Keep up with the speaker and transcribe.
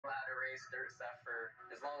race dirt stuff for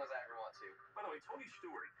as long as I ever want to. By the way, Tony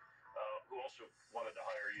Stewart, who also wanted to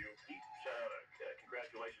hire you, he sent out a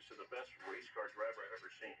congratulations to the best race car driver I've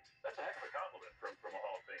ever seen. That's a heck of a compliment from a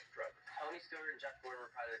Hall of Fame driver. Tony Stewart and Jeff Gordon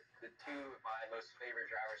were probably the two of my most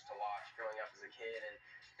favorite drivers to watch growing up as a kid, and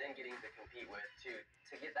then getting to compete with too.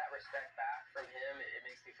 To get that respect back from him, it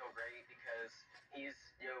makes me feel great because he's,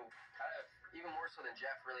 kind of even more so than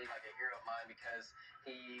Jeff, really like a hero of mine, because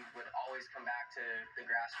he would always come back to the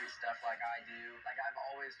grassroots stuff like I do. Like, I've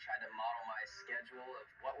always tried to model my schedule of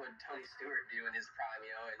what would Tony Stewart do in his prime,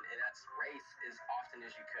 and that's race as often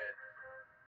as you could.